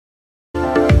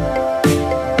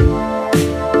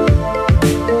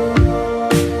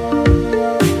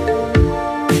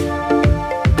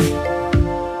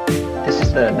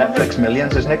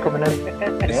millions, isn't it, coming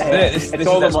in? This is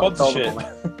their sponsorship.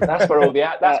 That's where all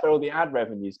the ad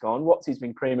revenue's gone. He's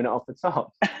been creaming it off the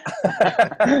top.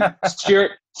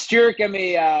 Stuart gave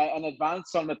me an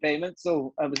advance on the payment,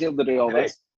 so I was able to do all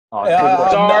this. I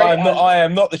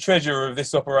am not the treasurer of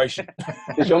this operation.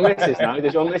 Does your missus know?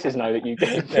 Does your missus know that you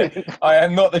gave? I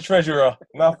am not the treasurer.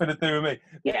 Nothing to do with me.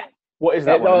 Yeah. What is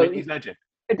that one? He's legend.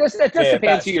 It just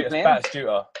depends who you're playing.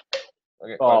 Batistuta.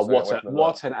 Oh,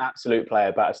 what an absolute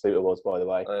player Batistuta was, by the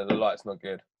way. The light's not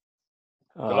good.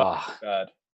 The light's bad.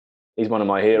 He's one of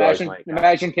my heroes, mate.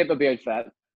 Imagine Kip would be fat.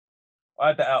 I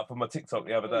had that out for my TikTok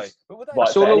the other day. Right,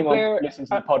 so anyone listening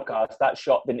to the podcast, that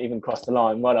shot didn't even cross the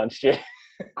line. Well done, Stu.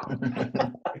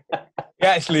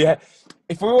 Actually,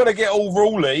 if we want to get all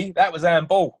ruly, that was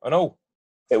handball and all.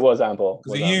 It was handball.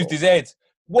 Because he used his head.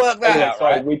 Work that out,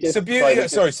 right?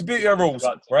 Subbuteo rules,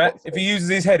 right? If he uses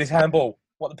his head, it's handball.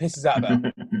 What the piss is that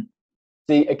about?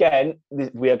 See, again, we've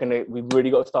really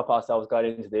got to stop ourselves going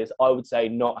into this. I would say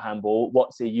not handball.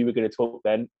 Watsy, you were going to talk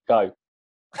then. Go.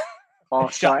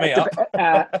 Shut me up.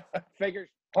 Figures.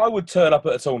 I would turn up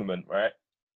at a tournament, right?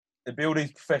 There'd be all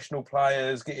these professional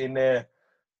players, get in there,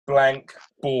 blank,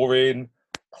 boring,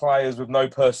 players with no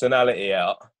personality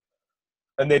out,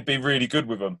 and they'd be really good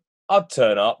with them. I'd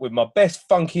turn up with my best,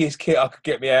 funkiest kit I could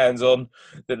get my hands on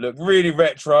that looked really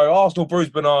retro, Arsenal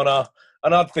bruised banana,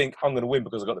 and I'd think, I'm going to win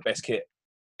because I've got the best kit.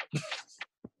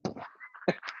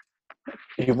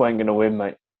 You weren't going to win,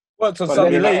 mate. Works on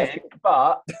Sunday League.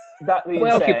 But that being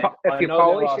said, if you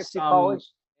polish,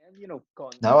 you know,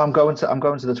 No, I'm going to the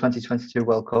 2022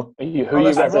 World Cup. Who are you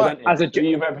representing? As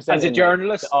a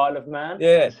journalist, the Isle of Man.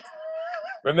 Yeah.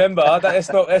 Remember,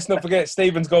 let's not forget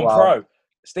Stephen's gone pro.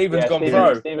 Stephen has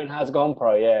gone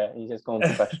pro. Yeah, he's just gone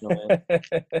professional. Yeah.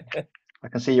 I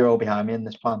can see you're all behind me in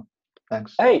this plan.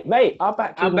 Thanks. Hey, mate, I'll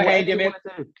back you. I'm behind you, mate.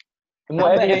 I'm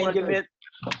behind you, mate.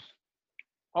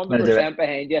 100%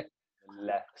 behind you.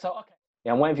 So okay.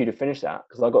 Yeah, I'm waiting for you to finish that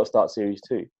because I've got to start series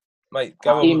 2. Mate,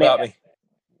 go on without me.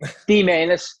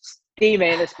 D-minus,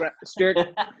 Stuart.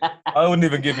 I wouldn't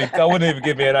even give me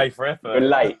an A for effort. You're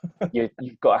late.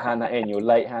 You've got to hand that in. You're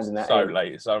late handing that in. So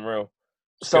late, it's unreal.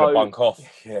 Just going to bunk off.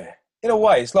 Yeah. In a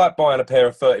way, it's like buying a pair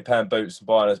of £30 boots and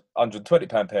buying a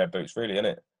 £120 pair of boots, really, isn't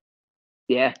it?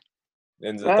 Yeah.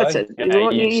 That's it.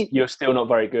 You're still not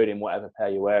very good in whatever pair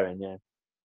you're wearing, yeah.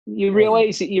 You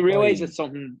realise it's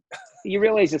something you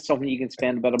can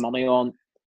spend a bit of money on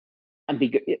and be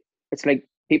good. It's like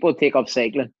people take up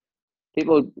cycling.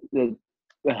 People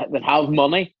that have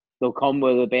money, they'll come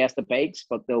with the best of bikes,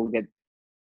 but they'll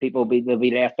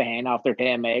be left behind after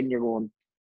 10 miles, and you're going,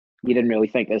 you didn't really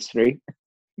think this through.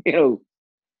 You know,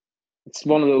 it's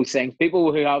one of those things.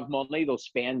 People who have money, they'll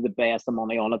spend the best of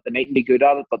money on it. They mightn't be good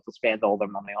at it, but they'll spend all their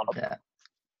money on it. Yeah.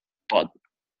 But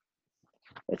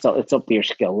it's up to your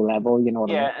skill level, you know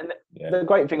what I mean? And the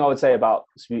great thing I would say about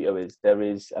Subbuteo is there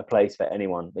is a place for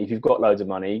anyone. If you've got loads of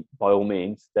money, by all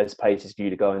means, there's places for you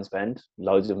to go and spend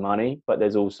loads of money, but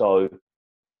there's also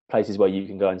places where you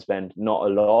can go and spend not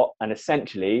a lot. And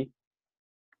essentially,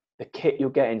 the kit you're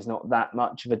getting is not that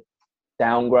much of a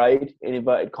downgrade, in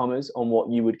inverted commas, on what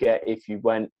you would get if you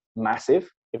went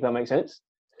massive, if that makes sense.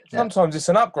 Sometimes it's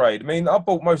an upgrade. I mean, I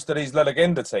bought most of these La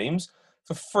Legenda teams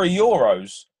for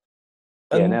 €3.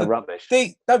 And they're rubbish.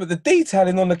 But the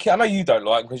detailing on the kit, I know you don't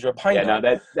like because you're a painter. Yeah,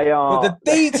 no, they are. But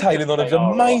the detailing on them is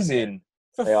amazing.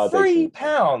 For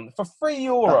 £3, for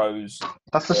 €3.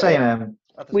 That's the same.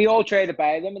 We all tried to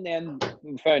buy them, and then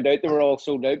we found out they were all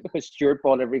sold out because Stuart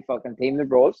bought every fucking team that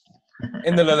brought.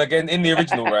 In the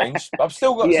original range. I've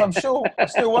still got some, sure. I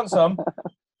still want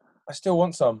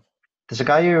some. There's a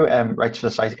guy who writes for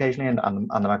the site occasionally and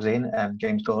the magazine,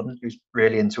 James Gordon, who's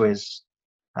really into his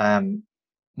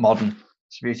modern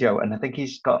Subbuteo, and I think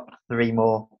he's got 3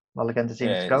 more La Legenda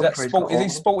teams to go. Is he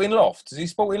Sporting Loft? Is he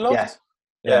Sporting Loft?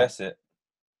 Yeah, that's it.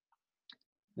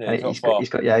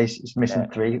 Yeah, he's missing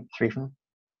three from them.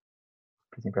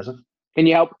 Pretty impressive. Can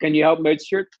you help Mood,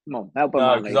 Stuart? Come on, help him.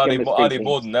 No, because I need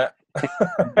more than that.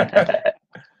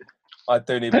 I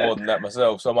do need more than that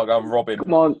myself, so I might go and rob him.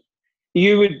 Come on.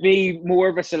 You would be more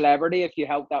of a celebrity if you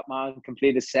helped that man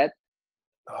complete a set.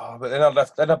 Oh, but then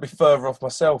I'd be further off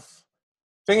myself.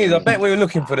 Thing is, I bet we were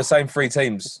looking for the same 3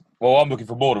 teams. Well, I'm looking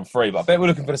for more than 3, but I bet we're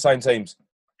looking for the same teams.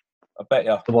 I bet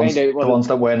you. The ones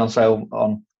that weren't on sale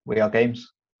on We Are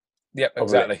Games. Yep,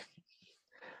 exactly.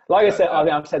 Like I said, I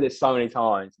think I've said this so many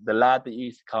times. The lad that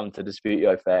used to come to the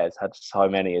Subbuteo fairs had so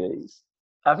many of these.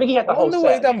 I think he had the whole set. I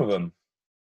wonder what he done with them.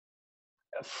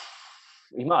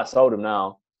 He might have sold them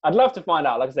now. I'd love to find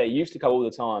out. Like I say, he used to come all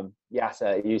the time.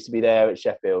 Yasser, he used to be there at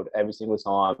Sheffield every single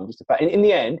time. In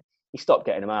the end, he stopped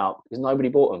getting them out because nobody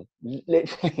bought them.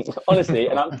 Literally, honestly,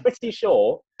 and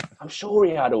I'm sure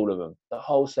he had all of them, the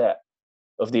whole set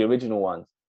of the original ones.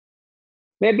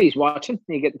 Maybe he's watching.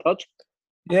 Can you get in touch?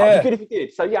 Yeah. It'd be good if he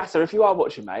did. So Yasser, if you are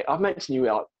watching, mate, I've mentioned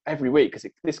you every week because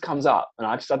this comes up, and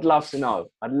I'd love to know.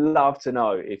 I'd love to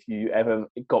know if you ever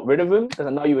got rid of them, because I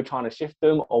know you were trying to shift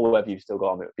them, or whether you've still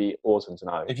got them. It'd be awesome to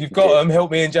know. If you've got them, help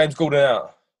me and James Gordon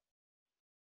out.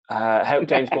 Help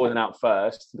James Gordon out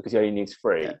first because he only needs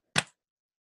 3.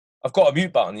 I've got a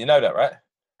mute button. You know that, right?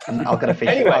 And I'll get a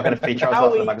feature. I'll get a feature as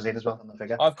well for the magazine as well on the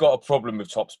figure. I've got a problem with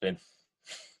Topspin.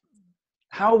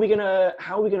 How are we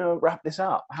gonna wrap this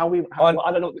up? I don't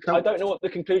know what the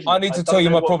conclusion. I need to tell you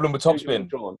my problem with Topspin.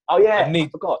 Oh yeah, I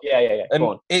forgot. Yeah. And go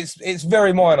on. it's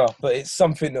very minor, but it's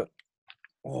something that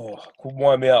could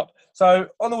wind me up. So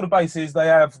on all the bases, they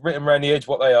have written around the edge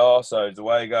what they are. So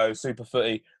Zuego, Super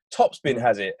Footy, Topspin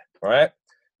has it, right?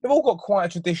 They've all got quite a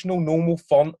traditional, normal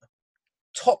font.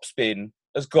 Topspin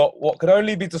has got what can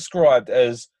only be described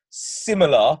as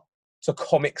similar to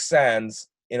Comic Sans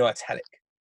in italic.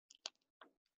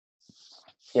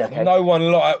 Yeah, okay. No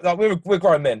one like we're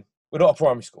grown men. We're not a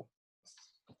primary school.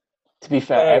 To be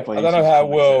fair, everyone. I don't know how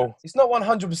well. It's not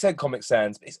 100% Comic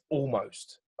Sans, but it's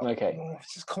almost. Okay.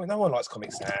 It's just no one likes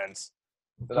Comic Sans.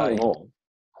 Not anymore.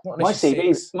 Not My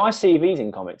CV's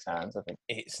in Comic Sans, I think.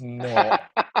 It's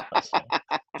not.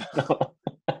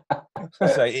 I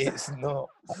say it's not.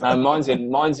 No, mine's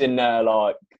in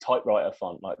like typewriter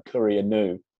font, like Courier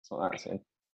New. That's what that's in.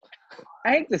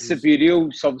 I think the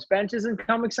Subbuteo subbench is in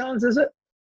Comic Sans, is it?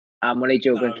 I'm only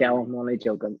joking, Cal. I'm only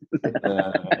joking.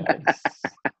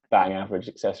 Bang average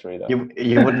accessory, though.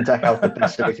 You wouldn't deck out the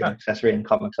best Subbuteo accessory in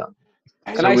Comic Sans.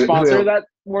 Can I sponsor that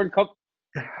World Cup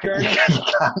journey? You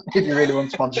can, if you really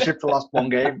want sponsorship to last one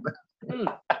game.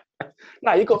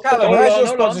 No, you got. Callum, how's your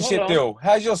sponsorship deal?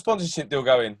 How's your sponsorship deal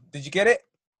going? Did you get it?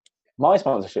 My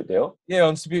sponsorship deal? Yeah,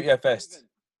 on Subbuteo Fest.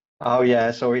 Oh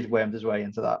yeah, so he's wormed his way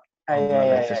into that.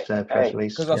 Hey.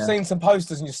 Because I've seen some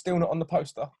posters and you're still not on the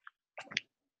poster.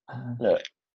 Look,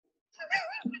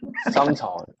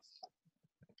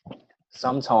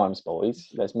 sometimes, boys,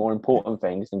 there's more important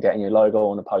things than getting your logo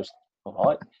on a poster. All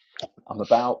right, I'm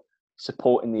about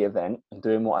supporting the event and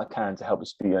doing what I can to help the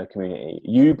Subbuteo community.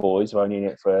 You boys are only in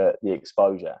it for the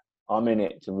exposure. I'm in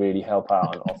it to really help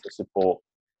out and offer support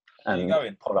and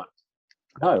product.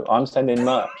 No, I'm sending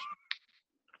merch.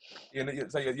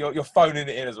 So you're phoning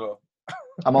it in as well.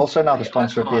 I'm also now the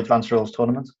sponsor of the Advanced Rules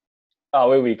tournament.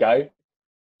 Oh, here we go.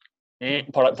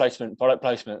 Product placement.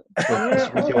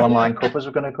 Subbuteo Online Cup, as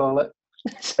we're going to call it.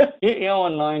 Subbuteo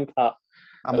Online Cup.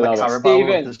 I'm the Carabao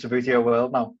of the Subbuteo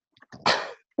world now.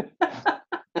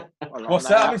 What's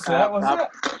that? What's that?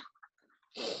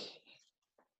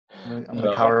 I'm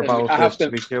the Carabao of the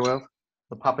Subbuteo world.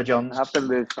 The Papa John's. I have to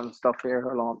move some stuff here.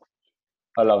 Hold on.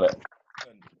 I love it.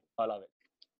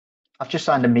 I've just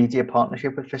signed a media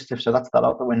partnership with Fistive, so that's that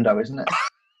out the window, isn't it?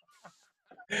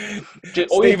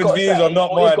 Stephen's views are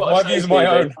not mine. My views are my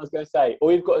own. I was going to say,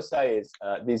 all you've got to say is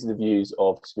these are the views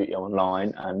of Subbuteo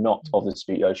Online and not of the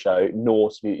Subbuteo show, nor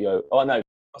Subbuteo. Oh, no.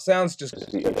 Sounds just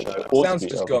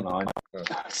gone.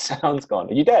 Sounds gone.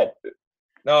 Are you dead?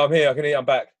 No, I'm here. I can hear. I'm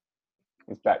back.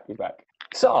 He's back.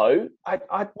 So,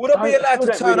 would I be allowed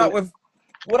to turn up with?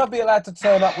 Would I be allowed to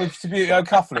turn up with Subbuteo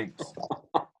cufflinks?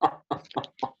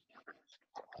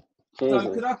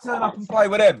 So could I turn up and play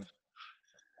with them?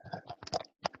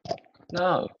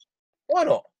 No. Why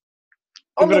not?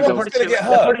 I'm the one that's going to get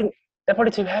hurt. They're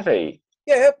probably too heavy.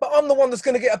 Yeah, but I'm the one that's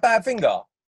going to get a bad finger.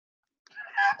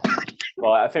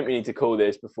 Right, I think we need to call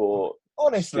this before.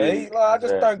 Honestly, I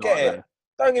just don't get it.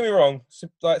 Don't get me wrong.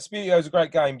 Subbuteo is a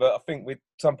great game, but I think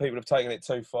some people have taken it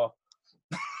too far.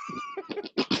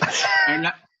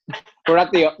 We're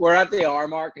at the hour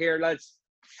mark here, lads.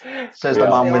 Says the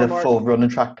man with a full running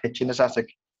track pitch in his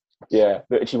attic. Yeah,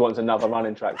 but she wants another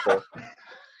running track for.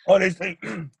 Honestly,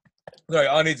 sorry,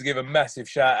 I need to give a massive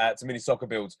shout out to Mini Soccer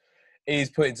Builds.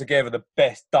 He's putting together the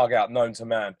best dugout known to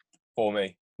man for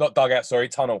me. Not dugout, sorry,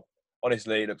 tunnel.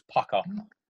 Honestly, it looks pucker.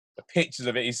 The pictures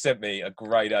of it he sent me are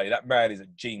grade A. That man is a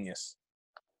genius.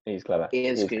 He's clever. He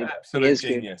is good. Absolute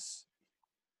genius.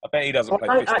 Good. I bet he doesn't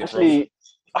play Fistive.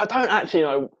 I don't actually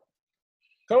know.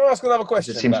 Can I ask another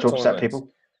question? It seems to upset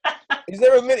people. Is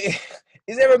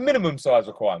there a minimum size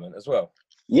requirement as well?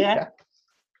 Yeah.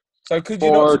 So could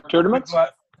you not tournaments?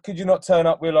 Could you not turn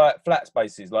up with like flat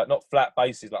spaces, like not flat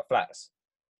bases, like flats,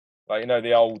 like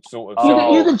the old sort of?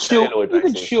 You can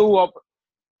show up.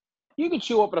 You can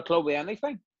show up at a club with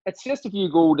anything. It's just if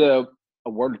you go to a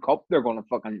World Cup, they're gonna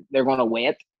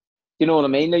wait. You know what I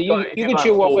mean? You can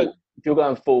show up with. If you're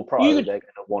going full pro, they're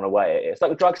gonna want to weigh it. It's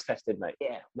like the drugs tested, mate.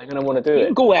 Yeah. They're going to want to do You it.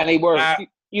 can go anywhere.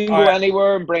 You can go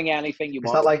anywhere and bring anything you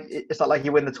It's want. not like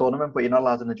you win the tournament, but you're not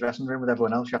allowed in the dressing room with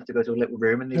everyone else. You have to go to a little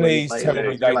room and Please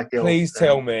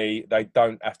tell me they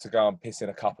don't have to go and piss in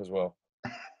a cup as well.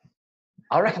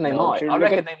 I reckon they might. I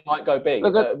reckon they might go big.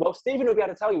 Well, Stephen will be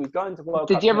able to tell you. He's going to World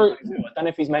Cup 2022. I don't know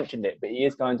if he's mentioned it, but he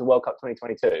is going to World Cup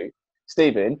 2022.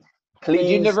 Stephen, please. Did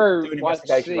you never do an watch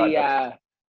investigation the? about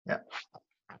Yeah.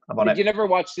 Did you never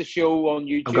watch the show on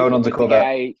YouTube? I'm going on the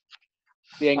cover.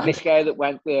 The English guy that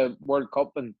went to the World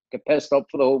Cup and got pissed up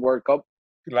for the whole World Cup.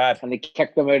 Good lad. And they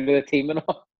kicked him out of the team and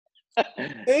all.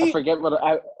 I forget what.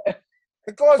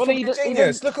 The guy's fucking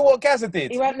genius. Look at what Gazza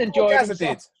did. He went and enjoyed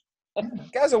himself.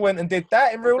 Gazza went and did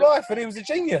that in real life, and he was a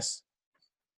genius.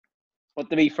 But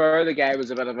to be fair, the guy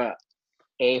was a bit of a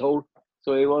a-hole,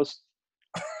 so he was.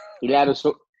 He let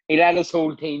his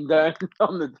whole team down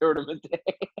on the tournament day.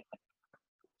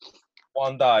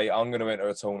 One day, I'm going to enter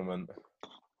a tournament.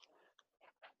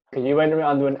 Can you enter it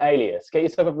under an alias? Get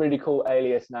yourself a really cool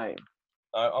alias name.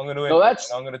 I'm going to enter.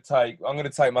 I'm going to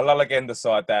take my La Legenda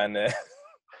side down there.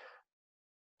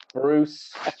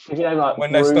 Bruce.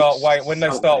 When they start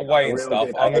weighing stuff,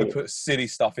 I'm going to put silly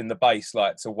stuff in the base,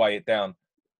 like to weigh it down.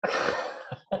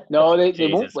 No, they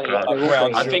won't weigh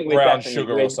it. I think brown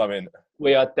sugar or something.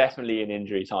 We are definitely in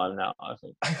injury time now. I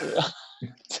think.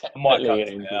 Definitely in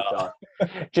injury time.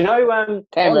 Do you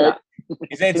know?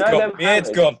 His head's gone. His head's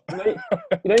gone.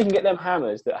 You can get them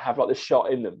hammers that have like the shot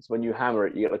in them. So when you hammer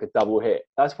it, you get like a double hit.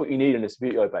 That's what you need in a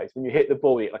Subbuteo base. When you hit the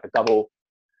ball, you get like a double.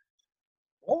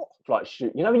 What? Like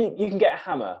shoot. You know when you can get a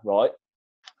hammer, right?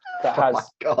 That has. Oh my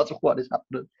God! What is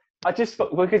happening?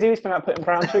 Because he was about putting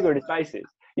brown sugar in his bases.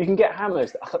 You can get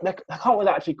hammers. I can't remember what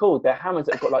they're actually called. They're hammers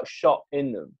that have got like shot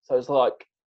in them. So it's like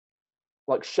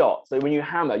shot. So when you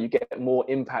hammer, you get more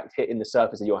impact hitting the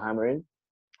surface that you're hammering.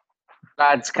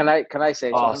 Lads, can I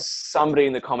say something? Somebody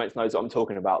in the comments knows what I'm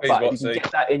talking about. But if you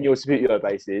get that in your Subbuteo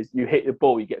bases, you hit the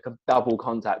ball, you get double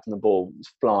contact on the ball.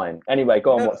 It's flying. Anyway,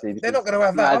 go on, what's They're not going to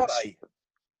have that, are they?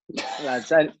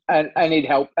 Lads, I need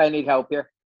help. I need help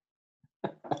here.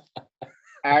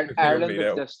 Ireland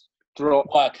have just drawn.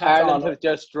 Ireland have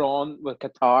just drawn with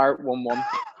Qatar 1-1.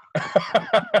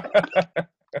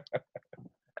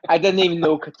 I didn't even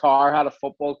know Qatar had a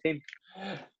football team.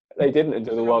 They didn't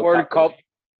until the World Cup.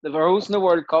 They were hosting the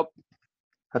World Cup.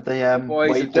 Have they?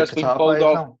 Boys have just been pulled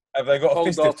off. Have they got a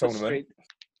festive tournament?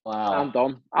 Wow.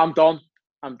 I'm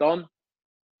done.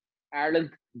 Ireland.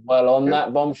 Well, on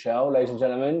that bombshell, ladies and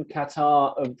gentlemen,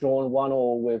 Qatar have drawn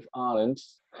 1-1 with Ireland.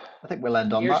 I think we'll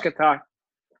end on Here's that. Qatar.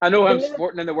 I know I'm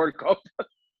supporting in the World Cup.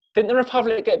 Didn't the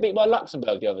Republic get beat by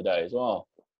Luxembourg the other day as well?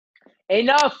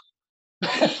 Enough.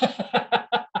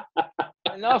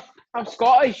 Enough. I'm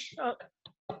Scottish.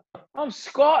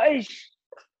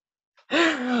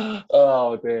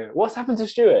 Oh dear. What's happened to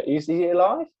Stuart? Is he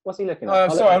alive? What's he looking at? I'm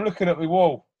sorry, I'm looking at my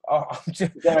wall. Do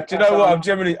you know what?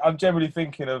 I'm generally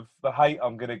thinking of the hate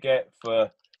I'm going to get for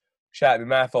shouting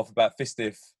my mouth off about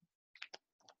Fistif.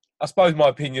 I suppose my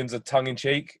opinions are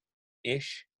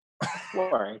tongue-in-cheek-ish.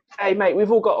 Hey, mate,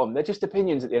 we've all got them. They're just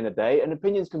opinions at the end of the day, and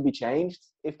opinions can be changed.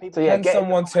 If people, Can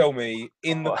someone tell me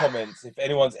in the comments if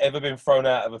anyone's ever been thrown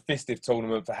out of a Fistif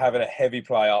tournament for having a heavy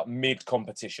player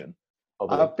mid-competition?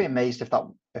 I'd be amazed if that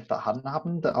hadn't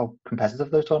happened. How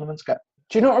competitive those tournaments get.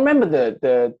 Do you not remember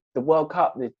the World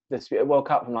Cup, the World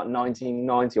Cup from like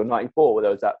 1990 or 94, where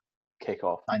there was that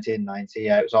kickoff? 1990,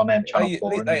 yeah, it was on Channel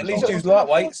 4. They at least used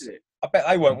lightweights. I bet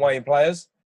they weren't weighing players.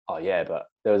 Oh yeah, but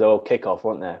there was a whole kickoff,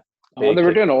 wasn't there? They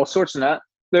were doing all sorts of that.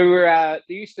 They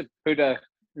used to put a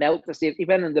melt the safety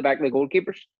pin in the back of the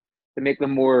goalkeepers to make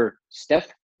them more stiff.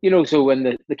 So when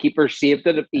the keeper saved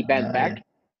it, he bent back.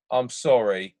 I'm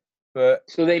sorry, but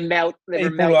so they melt.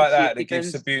 People like that give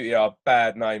Subbuteo a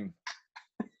bad name.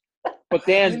 But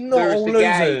then we're not all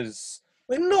losers.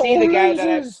 We're not all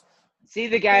losers. See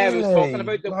the guy I was talking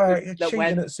about that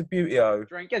went at Subbuteo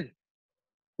drinking.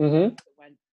 Mm-hmm.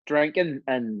 Went drinking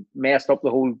and messed up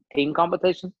the whole team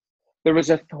competition. There was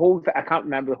a whole. I can't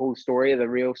remember the whole story, the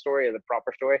real story, or the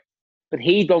proper story. But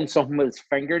he done something with his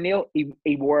fingernail. He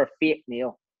wore a fake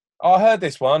nail. Oh, I heard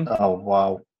this one. Oh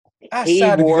wow! That's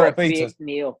sad. He wore a fake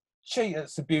nail. Cheat at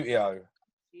Subbuteo.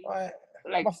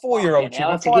 Like my 4-year-old cheating.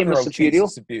 My 5-year-old cheats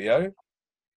at Subbuteo.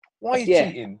 Why are you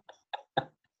cheating?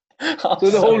 So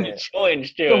the whole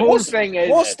thing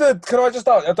is. Can I just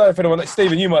ask? I don't know if anyone,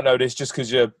 Stephen, you might know this just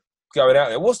because you're going out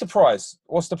there. What's the prize?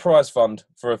 What's the prize fund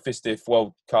for a Fistif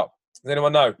World Cup? Does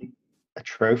anyone know? A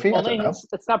trophy? I don't know.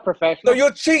 It's not professional. No,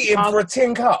 you're cheating for a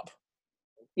tin cup.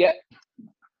 Yeah.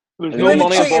 There's no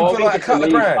money involved. For like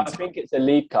I think it's a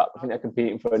league cup. I think they're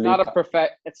competing for a league cup.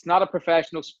 It's not a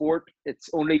professional sport. It's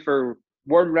only for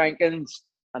world rankings,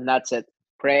 and that's it.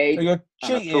 Pride So you're and a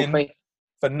cheating trophy.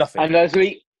 for nothing. And as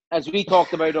we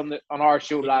talked about on our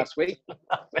show last week,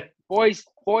 boys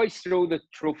throw the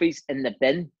trophies in the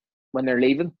bin when they're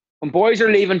leaving. When boys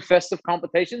are leaving festive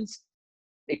competitions,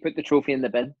 they put the trophy in the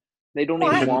bin. They don't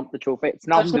even want the trophy. It's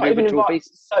nothing to do with trophies.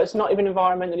 So it's not even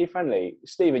environmentally friendly.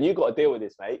 Stephen, you got to deal with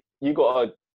this, mate. You got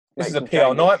to. This is a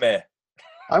PR nightmare.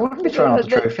 I wouldn't be throwing out the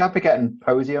trophy. I'd be getting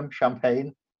podium,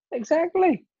 champagne.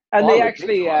 Exactly. And they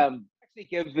actually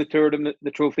give the tournament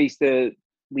the trophies to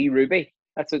wee Ruby.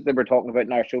 That's what they were talking about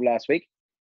in our show last week.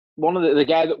 One of the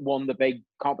guy that won the big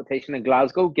competition in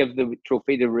Glasgow gave the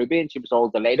trophy to Ruby, and she was all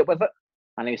delighted with it.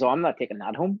 And he was, I'm not taking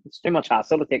that home. It's too much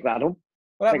hassle to take that home.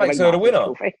 Well, that makes her the winner.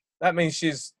 Trophy. That means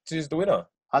she's the winner.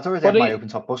 I'd already have my open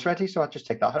top bus ready, so I'd just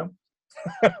take that home.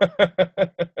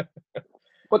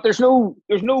 But there's no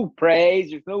praise,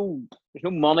 there's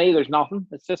no money, there's nothing.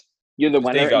 It's just you're the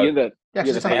winner, you're the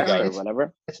best or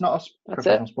whatever. It's not a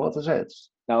professional sport, is it?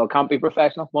 No, it can't be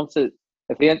professional.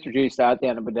 If they introduce that,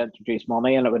 then it would introduce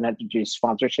money and it would introduce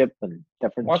sponsorship and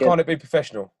different. Why can't it be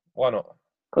professional? Why not?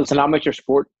 Because it's an amateur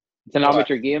sport. It's an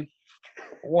amateur game.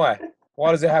 Why?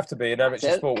 Why does it have to be an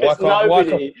amateur sport?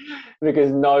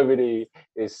 Because nobody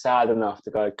is sad enough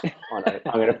to go, I'm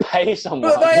going to pay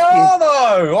someone. But they are,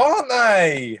 though, aren't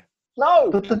they? No.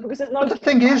 But the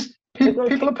thing is,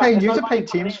 people are paying you to paint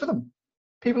teams for them.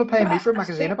 People are paying me for a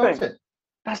magazine about it.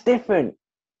 That's different.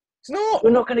 It's not.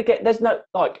 We're not going to get, there's no,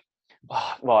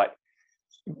 right.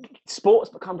 Sports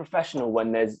become professional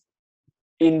when there's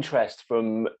interest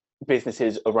from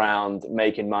businesses around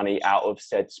making money out of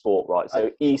said sport, right?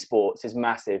 So esports is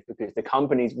massive because the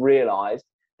companies realise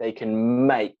they can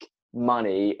make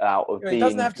money out of it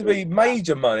doesn't have to be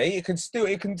major money. It can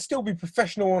still be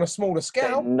professional on a smaller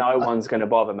scale. No one's going to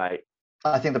bother, mate.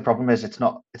 I think the problem is it's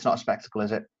not a spectacle,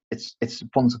 is it? It's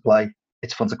fun to play.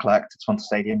 It's fun to collect. It's fun to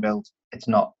stadium build. It's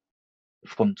not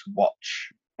fun to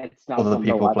watch. It's not other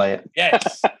people play it.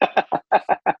 Yes.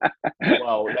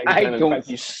 Well, ladies and gentlemen, thank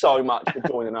you so much for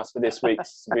joining us for this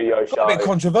week's video show. A bit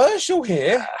controversial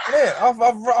here. Yeah,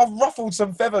 I've ruffled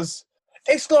some feathers.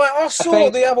 It's like I saw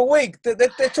the other week that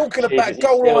they're talking about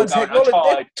goal line technology.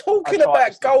 They're talking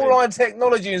about goal line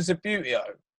technology in Subbuteo.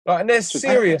 Like, and they're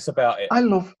serious about it. I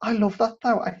love that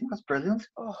though. I think that's brilliant.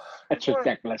 It's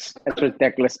ridiculous. It's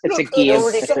ridiculous. It's Look a game.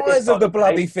 At the size of the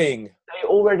bloody thing. They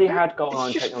already had goal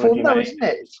line technology, fun, though, isn't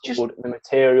it? It's just the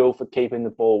material for keeping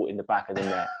the ball in the back of the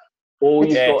net. All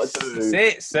you've got to do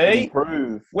is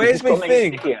improve. Where's my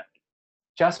thing?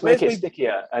 Just make it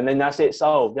stickier, and then that's it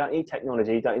solved. You don't need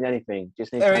technology. You don't need anything.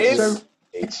 Just need. There it is.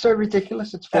 It's so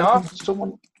ridiculous. It's fun.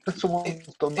 Someone's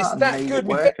done that and made it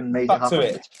work and made it happen.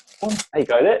 It's fun. There you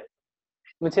go. There.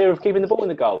 Material for keeping the ball in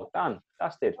the goal. Done.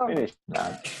 That's it. Finished. No,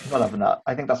 not having that.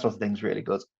 I think that sort of thing's really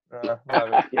good. Because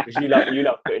you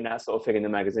love putting that sort of thing in the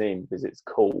magazine because it's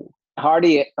cool. How do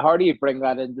you bring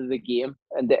that into the game,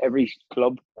 into every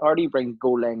club? How do you bring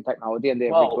goal line technology into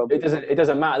every club? It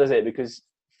doesn't matter, does it? Because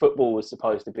football was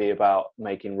supposed to be about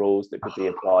making rules that could be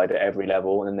applied at every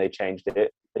level, and then they changed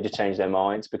it. They just changed their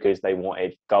minds because they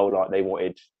wanted goal line. They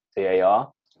wanted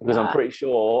VAR. Because I'm pretty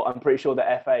sure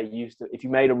the FA used to, if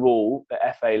you made a rule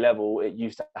at FA level, it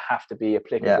used to have to be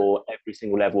applicable at every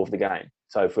single level of the game.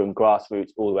 So from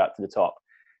grassroots all the way up to the top.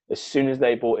 As soon as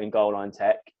they brought in goal line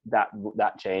tech, that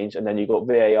changed. And then you got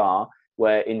VAR,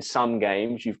 where in some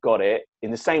games you've got it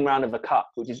in the same round of a cup,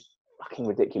 which is fucking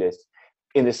ridiculous.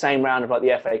 In the same round of like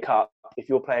the FA Cup, if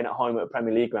you're playing at home at a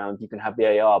Premier League ground, you can have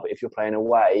VAR. But if you're playing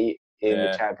away in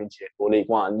the Championship or League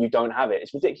One, you don't have it.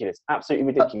 It's ridiculous. Absolutely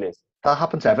ridiculous. That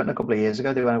happened to Everton a couple of years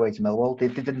ago. They went away to Millwall. They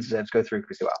didn't deserve to go through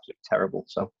because they were absolutely terrible.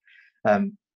 So,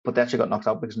 but they actually got knocked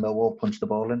out because Millwall punched the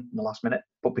ball in the last minute.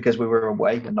 But because we were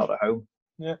away and not at home,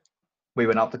 we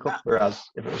went out the cup. Whereas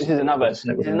this is another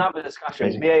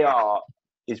discussion. Crazy. VAR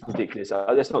is ridiculous.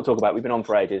 Let's not talk about it. We've been on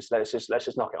for ages. Let's just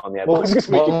knock it on the head. One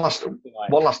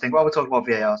last thing. While we're talking about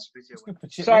VAR,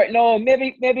 sorry, no,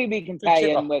 maybe we can tie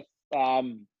in with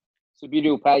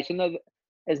Subbuteo Passion.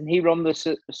 Isn't he run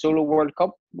the Solo World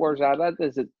Cup? Where's that at?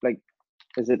 Is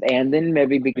it ending?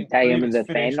 Maybe we could tie him in the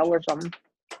final or something.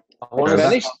 I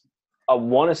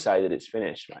want to say that it's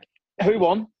finished, mate. Who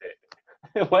won?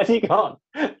 Where's he gone?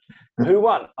 Who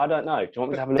won? I don't know. Do you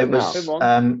want me to have a look now? Who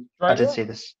won? I did see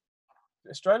this.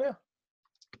 Australia?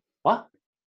 What?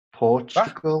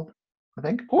 Portugal, I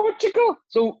think. Portugal.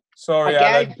 So sorry, a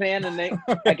guy playing in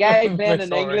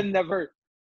England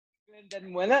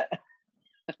didn't win it.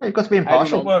 You've got to be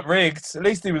impartial. It weren't rigged. At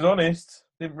least he was honest.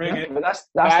 Didn't rig it. But that's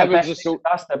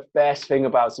the best thing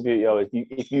about Subbuteo is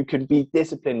if you can be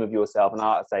disciplined with yourself, and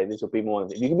I say this will be more.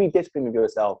 If you can be disciplined with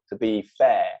yourself to be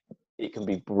fair, it can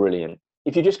be brilliant.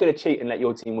 if you're just going to cheat and let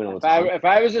your team win all the time. If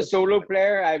I was a solo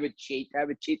player, I would cheat. I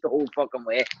would cheat the whole fucking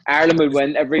way. Ireland would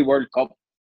win every World Cup.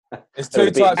 There's two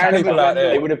types of people out there.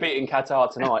 They would have beaten Qatar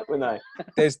tonight, wouldn't they?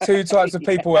 There's two types of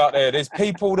people out there. There's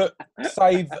people that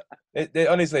save.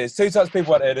 Honestly, there's two types of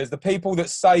people out there. There's the people that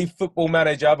save Football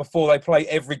Manager before they play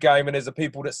every game, and there's the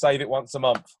people that save it once a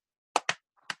month.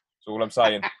 That's all I'm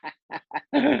saying.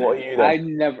 What are you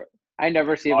then? I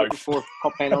never saved it before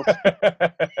cup finals.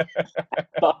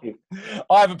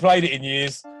 I haven't played it in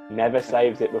years. Never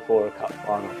saved it before a cup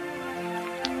final.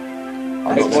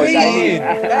 I need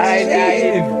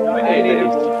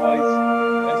it.